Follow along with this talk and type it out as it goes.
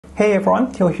Hey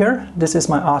everyone, Theo here. This is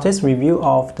my artist review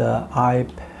of the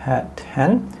iPad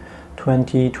 10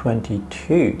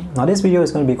 2022. Now this video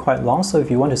is going to be quite long, so if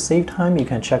you want to save time, you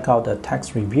can check out the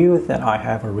text review that I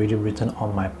have already written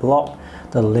on my blog.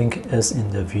 The link is in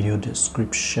the video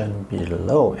description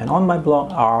below. And on my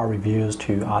blog are reviews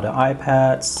to other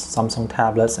iPads, Samsung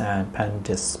tablets and pen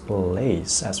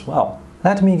displays as well.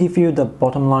 Let me give you the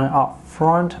bottom line up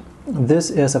front. This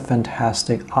is a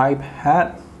fantastic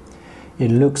iPad. It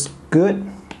looks good.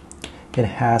 It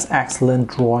has excellent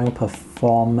drawing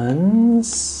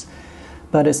performance,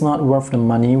 but it's not worth the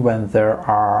money when there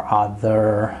are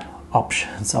other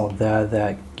options out there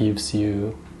that gives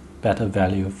you better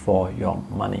value for your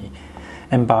money.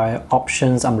 And by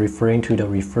options, I'm referring to the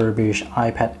refurbished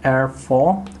iPad Air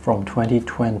 4 from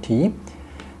 2020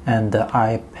 and the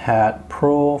iPad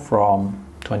Pro from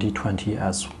 2020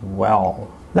 as well.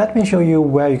 Let me show you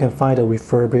where you can find the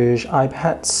refurbished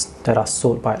iPads that are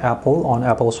sold by Apple on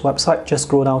Apple's website. Just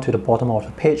scroll down to the bottom of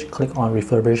the page, click on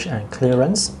refurbished and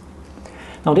clearance.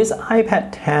 Now this iPad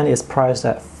 10 is priced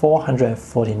at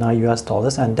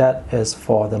 $449 and that is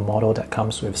for the model that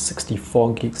comes with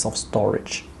 64 gigs of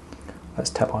storage. Let's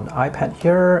tap on the iPad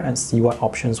here and see what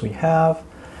options we have.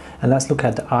 And let's look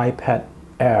at the iPad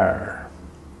Air.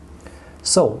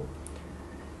 So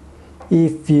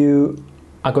if you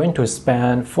are going to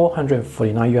spend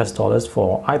 $449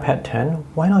 for iPad 10,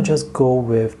 why not just go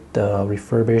with the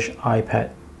refurbished iPad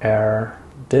Air?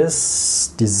 This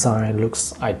design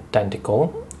looks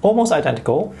identical, almost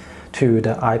identical to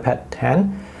the iPad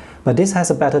 10, but this has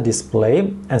a better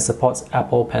display and supports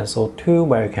Apple Pencil 2,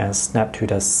 where you can snap to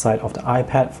the side of the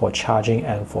iPad for charging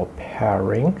and for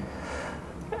pairing.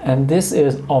 And this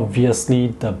is obviously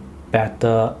the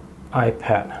better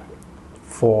iPad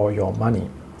for your money.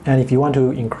 And if you want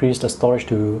to increase the storage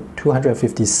to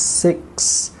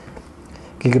 256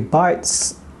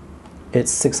 gigabytes,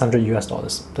 it's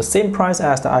 $600. The same price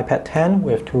as the iPad 10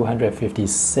 with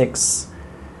 256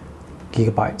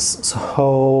 gigabytes.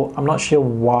 So I'm not sure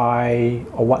why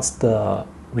or what's the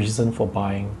reason for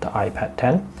buying the iPad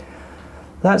 10.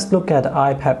 Let's look at the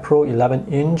iPad Pro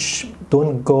 11-inch.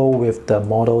 Don't go with the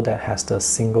model that has the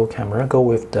single camera. Go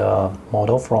with the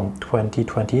model from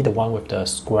 2020, the one with the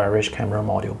squarish camera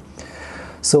module.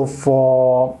 So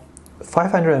for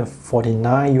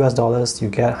 $549 you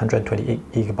get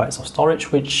 128 gigabytes of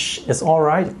storage, which is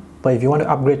alright. But if you want to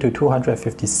upgrade to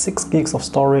 256 gigs of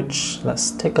storage,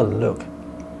 let's take a look.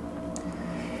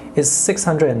 It's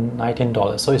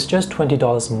 $619, so it's just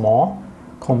 $20 more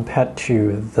compared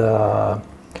to the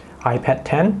iPad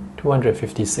 10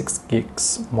 256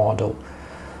 gigs model.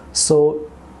 So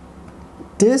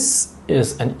this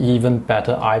is an even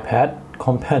better iPad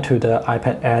compared to the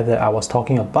iPad Air that I was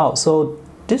talking about. So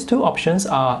these two options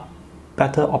are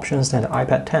better options than the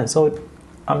iPad 10. So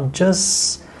I'm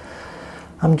just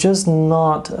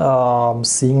not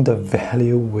seeing the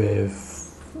value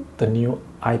with the new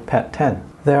iPad 10.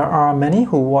 There are many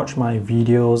who watch my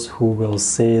videos who will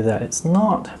say that it's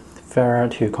not fair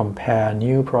to compare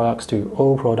new products to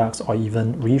old products or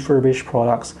even refurbished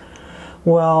products.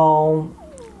 Well,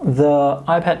 the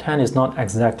iPad 10 is not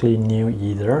exactly new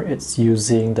either. It's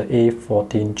using the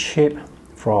A14 chip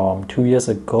from 2 years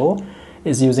ago.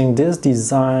 It's using this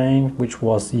design which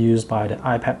was used by the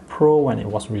iPad Pro when it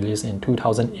was released in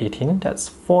 2018. That's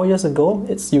 4 years ago.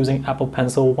 It's using Apple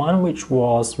Pencil 1, which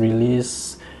was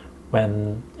released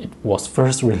when it was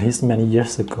first released many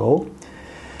years ago.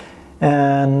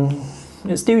 And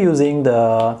it's still using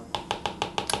the,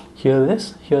 hear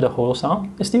the hollow sound?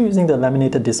 It's still using the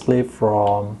laminated display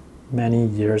from many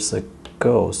years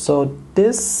ago. So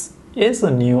this is a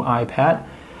new iPad,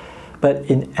 but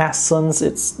in essence,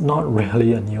 it's not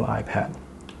really a new iPad.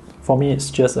 For me, it's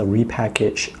just a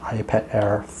repackaged iPad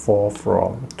Air 4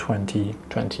 from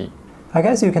 2020. I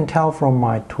guess you can tell from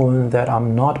my tone that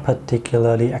I'm not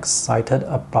particularly excited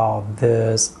about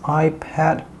this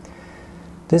iPad.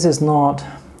 This is not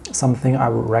something I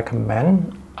would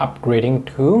recommend upgrading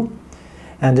to,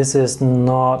 and this is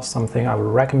not something I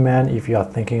would recommend if you are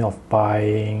thinking of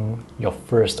buying your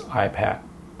first iPad.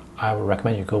 I would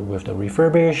recommend you go with the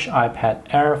refurbished iPad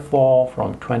Air 4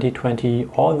 from 2020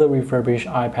 or the refurbished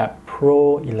iPad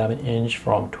Pro 11-inch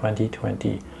from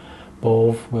 2020.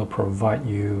 Both will provide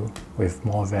you with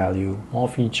more value, more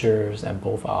features, and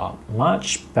both are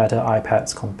much better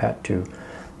iPads compared to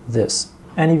this.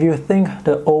 And if you think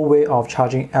the old way of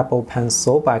charging Apple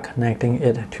Pencil by connecting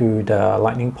it to the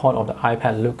lightning port of the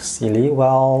iPad looks silly,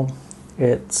 well,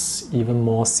 it's even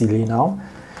more silly now.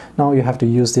 Now you have to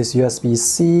use this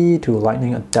USB-C to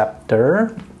lightning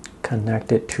adapter,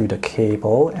 connect it to the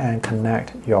cable and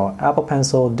connect your Apple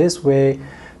Pencil this way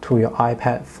to your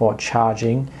iPad for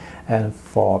charging and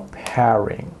for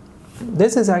pairing.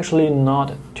 This is actually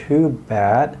not too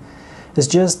bad. It's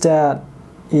just that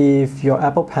if your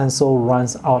Apple Pencil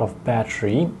runs out of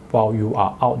battery while you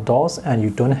are outdoors and you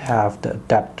don't have the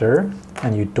adapter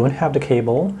and you don't have the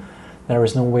cable, there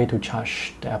is no way to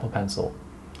charge the Apple Pencil.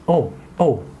 Oh,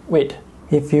 wait.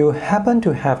 If you happen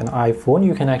to have an iPhone,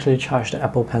 you can actually charge the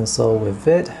Apple Pencil with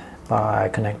it by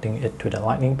connecting it to the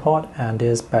lightning port, and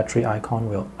this battery icon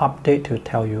will update to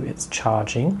tell you it's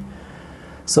charging.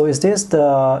 So is this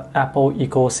the Apple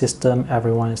ecosystem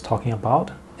everyone is talking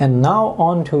about? And now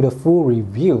on to the full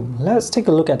review. Let's take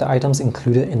a look at the items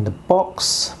included in the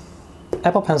box.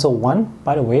 Apple Pencil 1,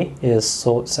 by the way, is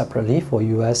sold separately for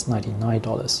US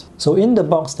 $99. So in the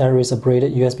box there is a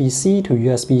braided USB-C to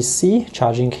USB-C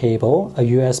charging cable, a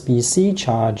USB-C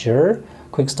charger,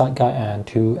 quick start guide, and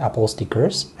 2 Apple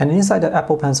stickers. And inside the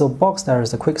Apple Pencil box there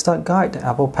is a quick start guide, the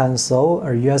Apple Pencil,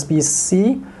 a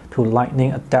USB-C to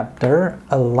Lightning adapter,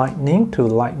 a Lightning to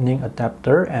Lightning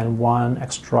adapter, and 1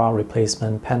 extra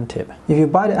replacement pen tip. If you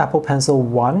buy the Apple Pencil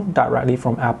 1 directly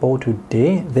from Apple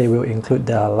today, they will include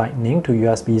the Lightning to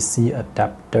USB-C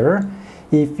adapter.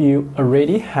 If you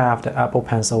already have the Apple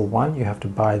Pencil 1, you have to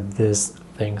buy this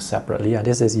thing separately, and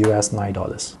this is US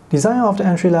 $9. Design of the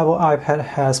entry-level iPad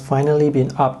has finally been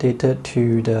updated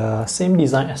to the same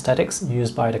design aesthetics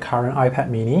used by the current iPad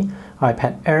mini,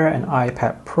 iPad Air, and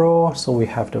iPad Pro. So we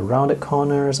have the rounded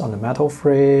corners on the metal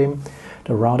frame,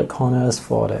 the rounded corners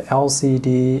for the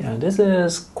LCD, and this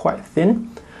is quite thin.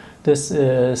 This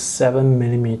is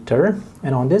 7mm,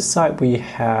 and on this side we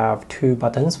have 2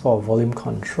 buttons for volume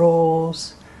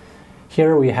controls.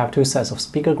 Here we have 2 sets of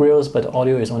speaker grills, but the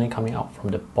audio is only coming out from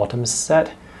the bottom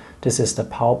set. This is the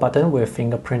power button with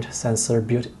fingerprint sensor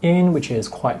built in, which is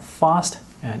quite fast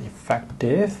and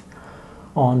effective.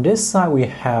 On this side we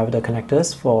have the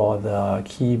connectors for the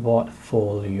keyboard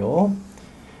folio.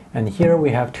 And here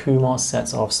we have 2 more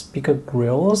sets of speaker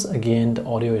grills. Again, the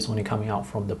audio is only coming out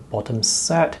from the bottom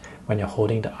set when you're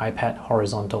holding the iPad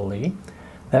horizontally.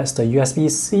 That's the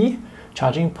USB-C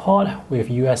charging port with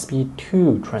USB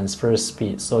 2 transfer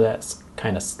speed, so that's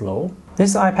kind of slow.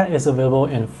 This iPad is available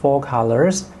in 4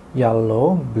 colors: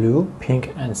 yellow, blue,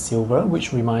 pink, and silver,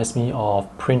 which reminds me of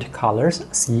print colors,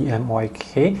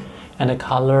 CMYK, and the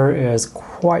color is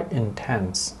quite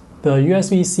intense. The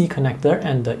USB-C connector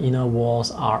and the inner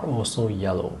walls are also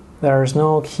yellow. There is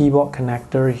no keyboard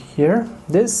connector here.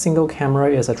 This single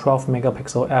camera is a 12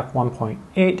 megapixel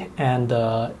f1.8 and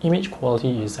the image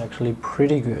quality is actually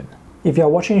pretty good. If you are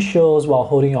watching shows while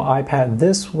holding your iPad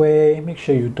this way, make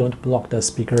sure you don't block the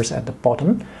speakers at the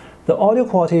bottom. The audio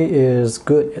quality is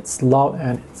good, it's loud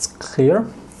and it's clear.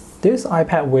 This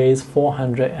iPad weighs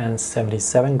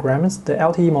 477 grams. The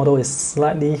LTE model is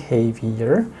slightly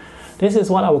heavier. This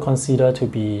is what I would consider to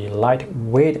be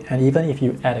lightweight, and even if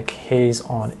you add a case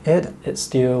on it, it's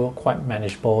still quite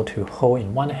manageable to hold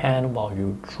in one hand while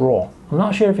you draw. I'm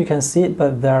not sure if you can see it,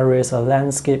 but there is a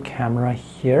landscape camera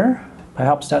here.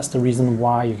 Perhaps that's the reason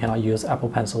why you cannot use Apple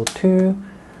Pencil 2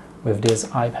 with this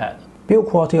iPad. Build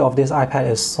quality of this iPad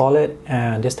is solid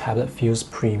and this tablet feels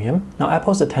premium. Now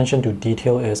Apple's attention to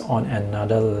detail is on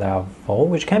another level,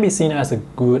 which can be seen as a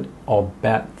good or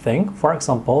bad thing. For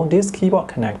example, this keyboard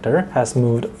connector has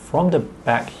moved from the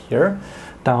back here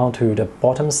down to the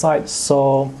bottom side,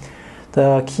 so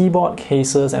the keyboard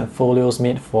cases and folios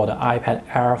made for the iPad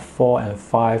Air 4 and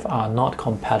 5 are not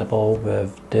compatible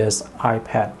with this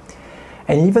iPad.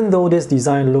 And even though this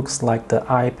design looks like the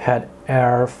iPad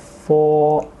Air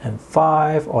 4 and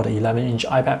 5 or the 11-inch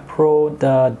iPad Pro,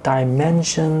 the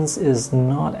dimensions is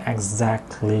not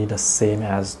exactly the same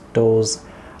as those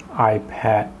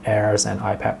iPad Airs and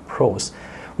iPad Pros,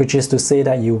 which is to say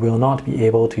that you will not be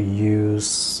able to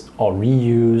use or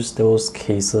reuse those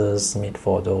cases made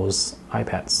for those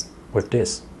iPads with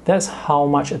this. That's how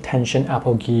much attention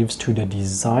Apple gives to the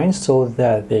design so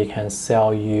that they can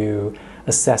sell you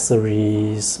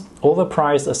accessories,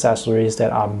 overpriced accessories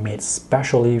that are made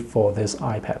specially for this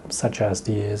iPad, such as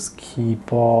this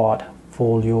keyboard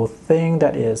folio thing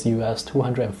that is US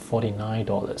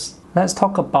 $249. Let's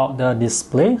talk about the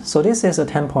display. So this is a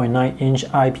 10.9-inch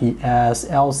IPS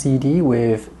LCD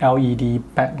with LED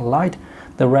backlight.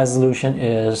 The resolution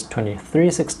is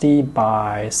 2360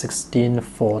 by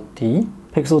 1640.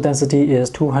 Pixel density is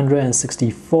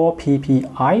 264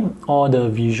 ppi. All the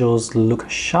visuals look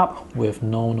sharp with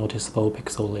no noticeable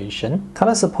pixelation.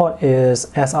 Color support is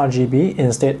sRGB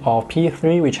instead of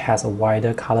P3, which has a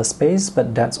wider color space,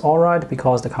 but that's alright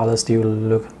because the colors still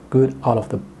look good out of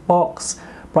the box.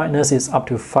 Brightness is up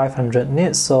to 500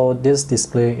 nits, so this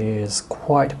display is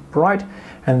quite bright,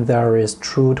 and there is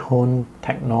True Tone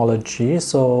technology,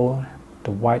 so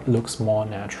the white looks more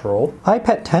natural.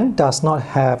 iPad 10 does not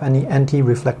have any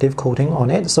anti-reflective coating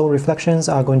on it, so reflections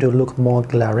are going to look more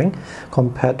glaring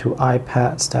compared to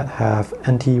iPads that have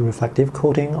anti-reflective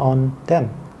coating on them.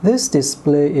 This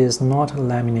display is not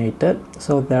laminated,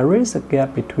 so there is a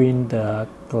gap between the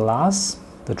glass,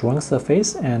 the drawing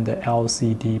surface, and the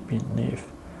LCD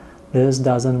beneath. This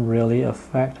doesn't really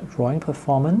affect drawing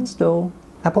performance though.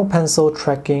 Apple Pencil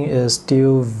tracking is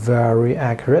still very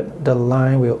accurate. The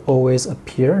line will always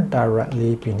appear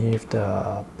directly beneath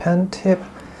the pen tip.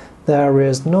 There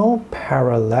is no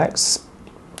parallax.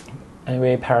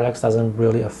 Anyway, parallax doesn't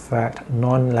really affect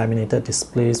non-laminated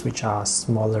displays which are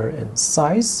smaller in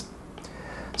size.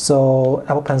 So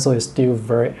Apple Pencil is still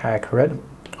very accurate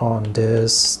on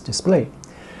this display.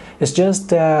 It's just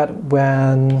that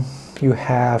when you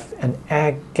have an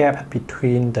air gap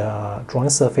between the drawing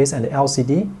surface and the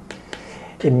LCD,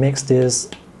 it makes this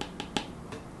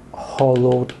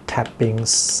hollow tapping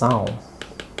sound.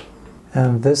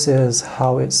 And this is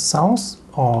how it sounds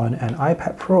on an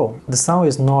iPad Pro. The sound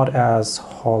is not as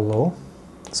hollow,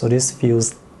 so this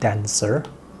feels denser.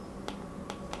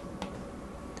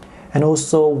 And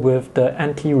also with the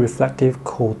anti-reflective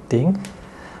coating,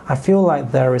 I feel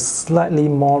like there is slightly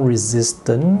more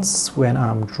resistance when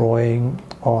I'm drawing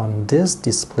on this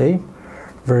display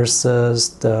versus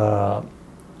the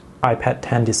iPad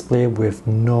 10 display with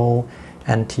no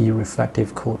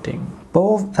anti-reflective coating.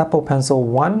 Both Apple Pencil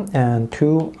 1 and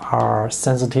 2 are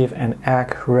sensitive and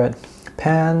accurate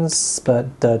pens,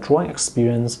 but the drawing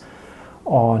experience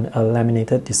on a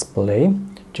laminated display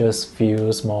just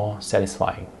feels more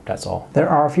satisfying, that's all. There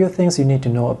are a few things you need to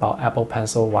know about Apple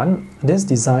Pencil 1. This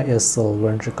design is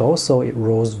cylindrical, so it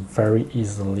rolls very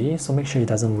easily, so make sure it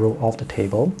doesn't roll off the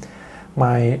table.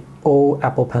 My old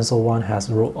Apple Pencil 1 has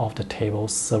rolled off the table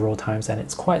several times, and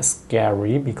it's quite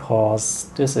scary because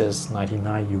this is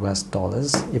 $99 US.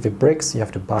 If it breaks, you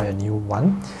have to buy a new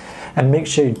one. And make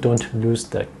sure you don't lose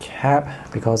the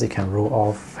cap because it can roll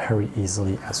off very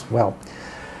easily as well.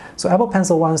 So Apple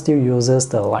Pencil 1 still uses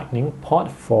the Lightning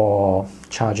port for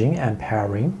charging and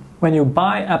pairing. When you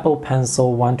buy Apple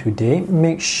Pencil 1 today,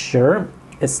 make sure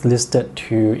it's listed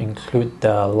to include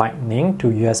the Lightning to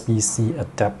USB-C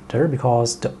adapter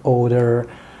because the older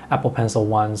Apple Pencil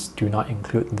 1s do not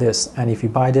include this. And if you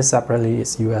buy this separately,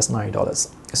 it's US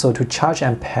 $9. So to charge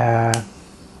and pair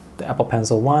the Apple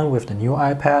Pencil 1 with the new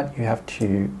iPad, you have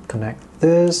to connect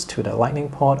this to the Lightning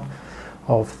port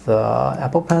of the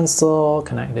Apple Pencil,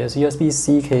 connect this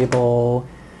USB-C cable,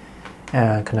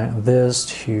 and connect this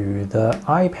to the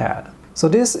iPad. So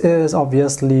this is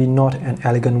obviously not an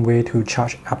elegant way to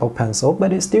charge Apple Pencil,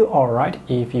 but it's still alright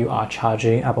if you are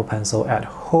charging Apple Pencil at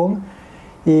home.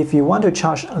 If you want to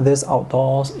charge this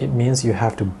outdoors, it means you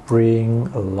have to bring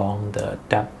along the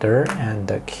adapter and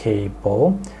the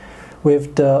cable.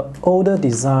 With the older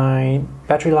design,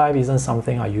 battery life isn't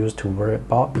something I used to worry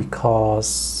about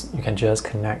because you can just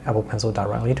connect Apple Pencil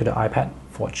directly to the iPad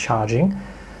for charging.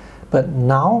 But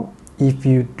now, if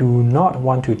you do not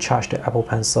want to charge the Apple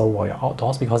Pencil while you're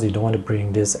outdoors because you don't want to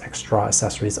bring these extra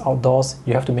accessories outdoors,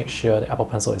 you have to make sure the Apple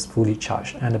Pencil is fully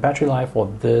charged. And the battery life for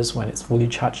this, when it's fully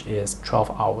charged, is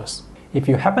 12 hours. If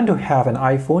you happen to have an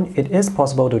iPhone, it is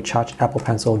possible to charge Apple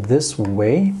Pencil this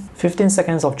way. 15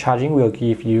 seconds of charging will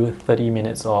give you 30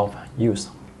 minutes of use.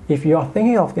 If you are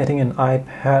thinking of getting an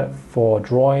iPad for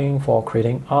drawing, for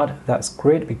creating art, that's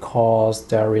great because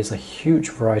there is a huge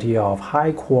variety of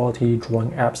high-quality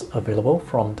drawing apps available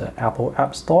from the Apple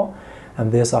App Store,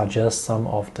 and these are just some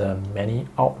of the many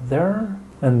out there.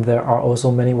 And there are also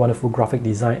many wonderful graphic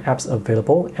design apps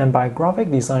available. And by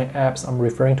graphic design apps, I'm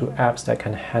referring to apps that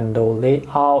can handle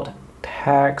layout,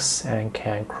 text, and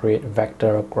can create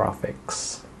vector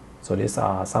graphics. So these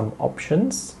are some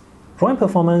options. Drawing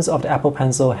performance of the Apple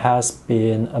Pencil has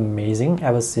been amazing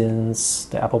ever since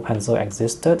the Apple Pencil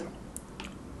existed.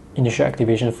 Initial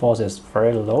activation force is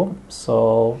very low,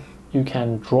 so you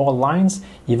can draw lines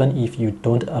even if you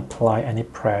don't apply any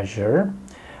pressure.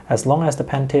 As long as the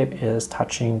pen tip is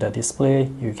touching the display,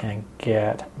 you can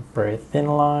get very thin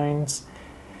lines.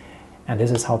 And this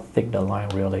is how thick the line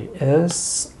really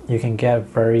is. You can get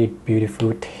very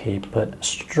beautiful tapered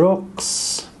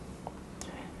strokes.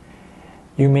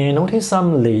 You may notice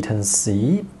some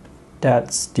latency.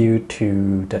 That's due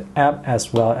to the app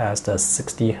as well as the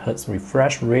 60 Hz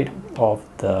refresh rate of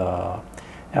the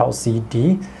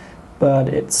LCD. But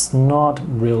it's not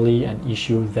really an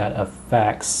issue that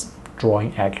affects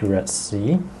drawing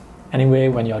accuracy. Anyway,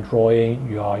 when you're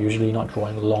drawing, you are usually not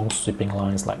drawing long sweeping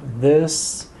lines like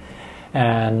this.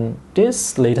 And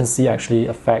this latency actually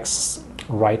affects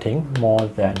writing more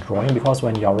than drawing, because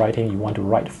when you're writing you want to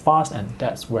write fast, and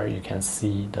that's where you can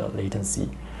see the latency.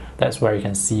 That's where you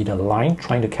can see the line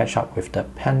trying to catch up with the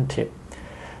pen tip.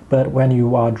 But when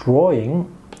you are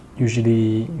drawing,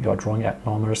 usually you're drawing at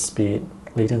normal speed,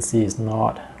 latency is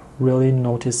not really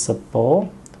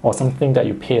noticeable or something that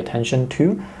you pay attention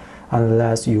to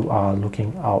unless you are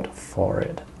looking out for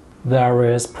it.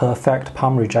 There is perfect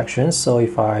palm rejection, so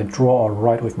if I draw or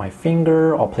write with my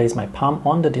finger or place my palm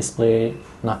on the display,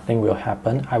 nothing will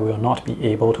happen. I will not be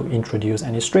able to introduce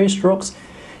any stray strokes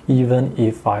even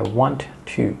if I want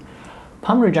to.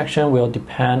 Palm rejection will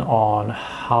depend on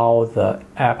how the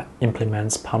app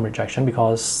implements palm rejection,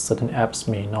 because certain apps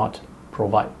may not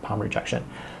provide palm rejection.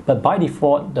 But by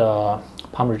default, the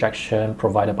palm rejection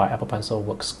provided by Apple Pencil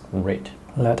works great.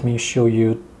 Let me show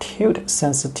you tilt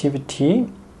sensitivity.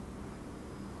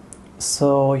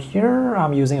 So here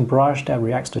I'm using a brush that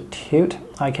reacts to tilt.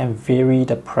 I can vary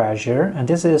the pressure, and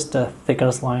this is the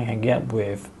thickest line I can get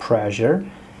with pressure.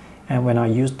 And when I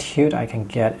use tilt, I can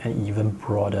get an even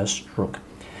broader stroke.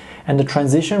 And the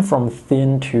transition from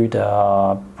thin to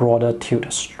the broader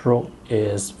tilt stroke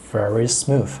is very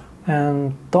smooth.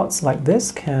 And dots like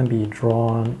this can be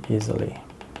drawn easily.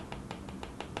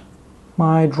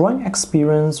 My drawing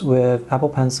experience with Apple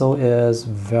Pencil is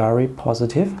very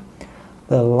positive.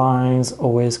 The lines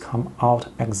always come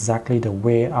out exactly the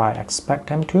way I expect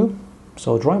them to.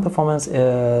 So drawing performance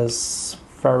is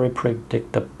very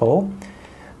predictable,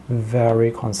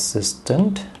 very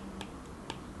consistent.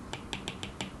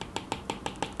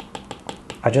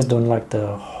 I just don't like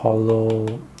the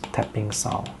hollow tapping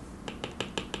sound.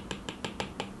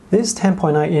 This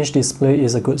 10.9-inch display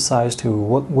is a good size to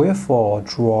work with for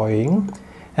drawing,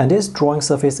 and this drawing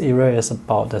surface area is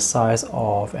about the size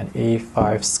of an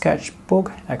A5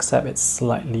 sketchbook, except it's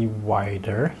slightly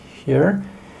wider here.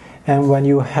 And when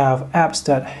you have apps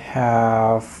that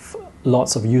have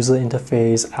lots of user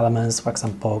interface elements, for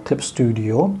example Clip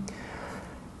Studio,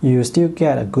 you still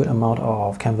get a good amount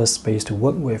of canvas space to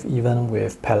work with, even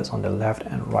with palettes on the left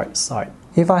and right side.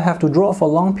 If I have to draw for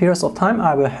long periods of time,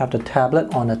 I will have the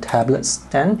tablet on a tablet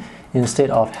stand instead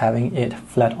of having it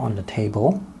flat on the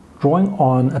table. Drawing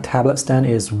on a tablet stand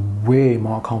is way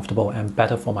more comfortable and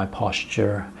better for my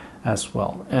posture as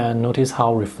well. And notice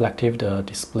how reflective the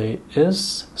display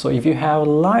is. So if you have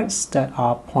lights that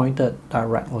are pointed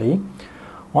directly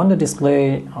on the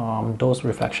display, those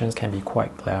reflections can be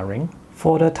quite glaring.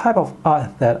 For the type of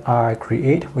art that I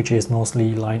create, which is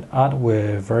mostly line art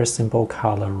with very simple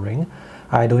coloring,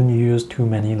 I don't use too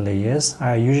many layers.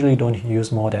 I usually don't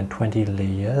use more than 20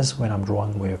 layers when I'm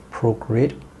drawing with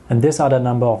Procreate. And these are the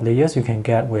number of layers you can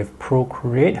get with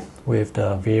Procreate with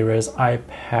the various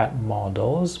iPad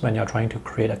models when you're trying to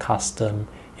create a custom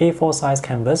A4 size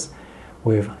canvas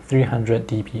with 300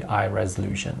 dpi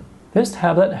resolution. This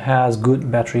tablet has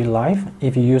good battery life.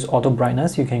 If you use auto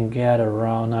brightness, you can get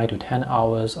around 9 to 10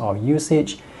 hours of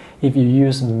usage. If you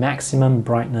use maximum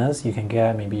brightness, you can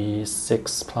get maybe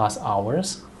 6+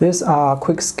 hours. These are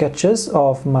quick sketches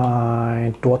of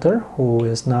my daughter, who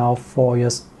is now 4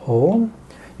 years old,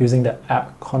 using the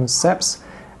app concepts.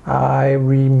 I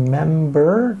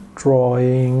remember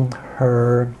drawing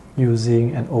her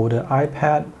using an older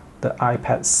iPad, the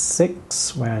iPad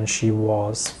 6, when she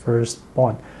was first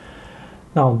born.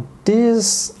 Now,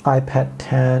 this iPad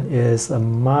 10 is a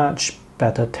much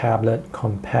better tablet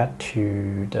compared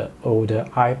to the older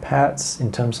iPads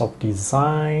in terms of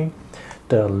design,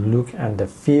 the look and the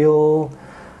feel.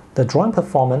 The drawing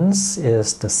performance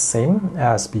is the same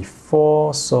as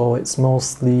before, so it's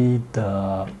mostly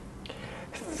the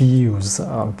feels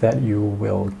that you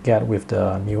will get with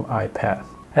the new iPad.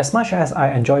 As much as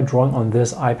I enjoy drawing on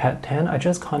this iPad 10, I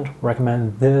just can't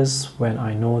recommend this when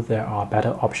I know there are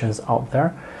better options out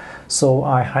there. So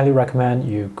I highly recommend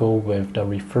you go with the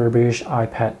refurbished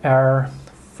iPad Air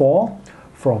 4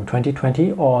 from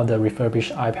 2020 or the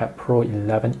refurbished iPad Pro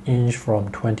 11-inch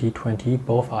from 2020.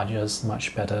 Both are just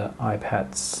much better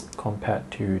iPads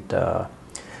compared to the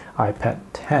iPad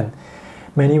 10.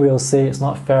 Many will say it's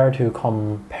not fair to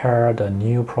compare the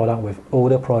new product with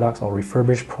older products or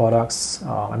refurbished products.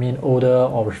 Older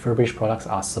or refurbished products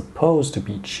are supposed to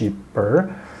be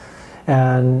cheaper.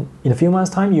 And in a few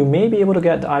months' time, you may be able to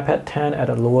get the iPad 10 at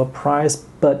a lower price.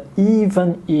 But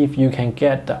even if you can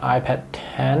get the iPad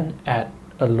 10 at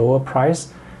a lower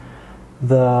price,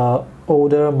 the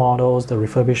older models, the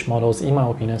refurbished models, in my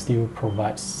opinion, still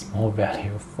provides more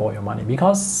value for your money,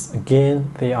 because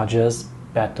again, they are just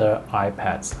better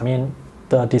iPads.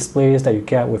 The displays that you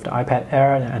get with the iPad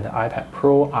Air and the iPad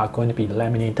Pro are going to be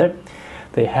laminated.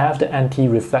 They have the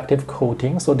anti-reflective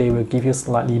coating, so they will give you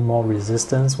slightly more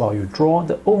resistance while you draw.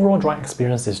 The overall drawing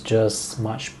experience is just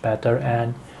much better,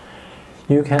 and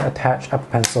you can attach Apple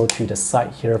Pencil to the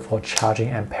side here for charging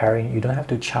and pairing. You don't have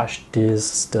to charge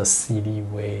this the silly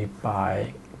way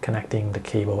by connecting the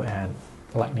cable and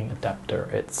lightning adapter.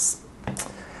 It's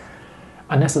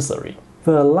unnecessary.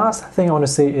 The last thing I want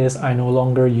to say is I no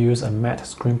longer use a matte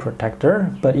screen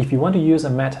protector, but if you want to use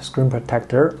a matte screen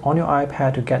protector on your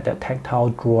iPad to get that tactile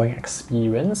drawing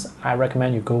experience, I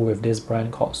recommend you go with this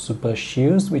brand called Super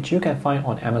Shields, which you can find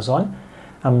on Amazon.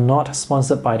 I'm not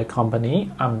sponsored by the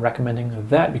company. I'm recommending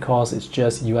that because it's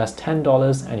just US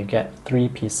 $10 and you get 3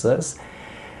 pieces.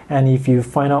 And if you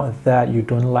find out that you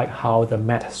don't like how the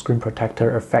matte screen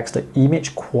protector affects the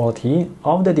image quality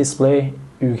of the display,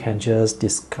 you can just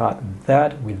discard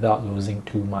that without losing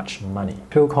too much money.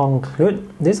 To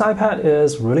conclude, this iPad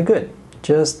is really good.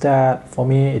 Just that for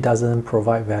me, it doesn't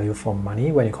provide value for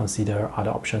money when you consider other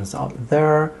options out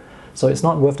there. So it's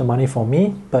not worth the money for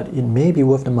me, but it may be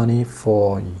worth the money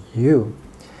for you.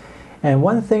 And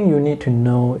one thing you need to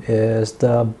know is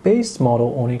the base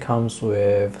model only comes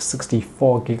with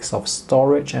 64 gigs of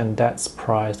storage, and that's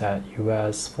priced at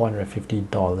US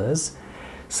 $450.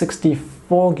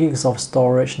 64 gigs of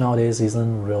storage nowadays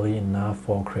isn't really enough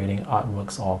for creating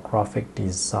artworks or graphic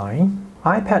design.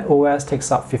 iPad OS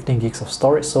takes up 15 gigs of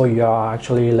storage, so you are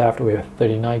actually left with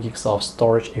 39 gigs of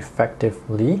storage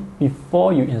effectively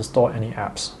before you install any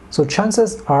apps. So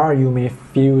chances are you may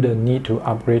feel the need to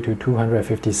upgrade to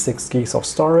 256 gigs of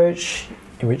storage,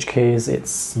 in which case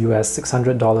it's US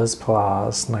 $600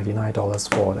 plus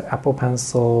 $99 for the Apple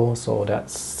Pencil, so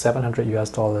that's $700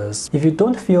 US. If you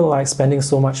don't feel like spending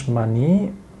so much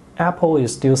money, Apple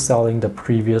is still selling the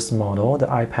previous model, the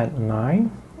iPad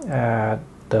 9, at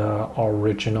the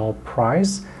original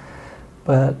price,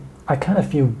 but I kind of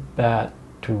feel bad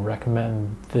to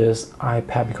recommend this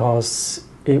iPad because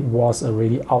it was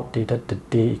already outdated the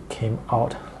day it came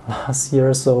out last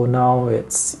year, so now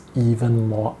it's even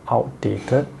more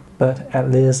outdated. But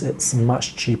at least it's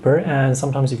much cheaper, and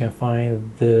sometimes you can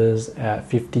find this at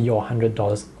 $50 or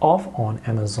 $100 off on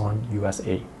Amazon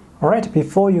USA. Alright,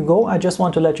 before you go, I just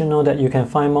want to let you know that you can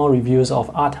find more reviews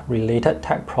of art-related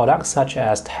tech products such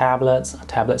as tablets,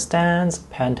 tablet stands,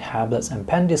 pen tablets, and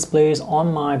pen displays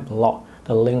on my blog.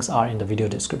 The links are in the video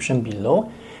description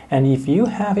below. And if you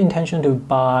have intention to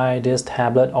buy this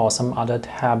tablet or some other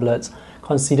tablets,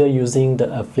 consider using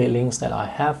the affiliate links that I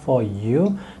have for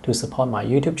you to support my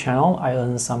YouTube channel. I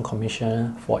earn some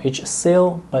commission for each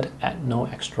sale, but at no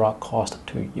extra cost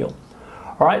to you.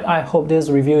 Alright, I hope this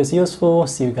review is useful.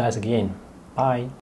 See you guys again. Bye.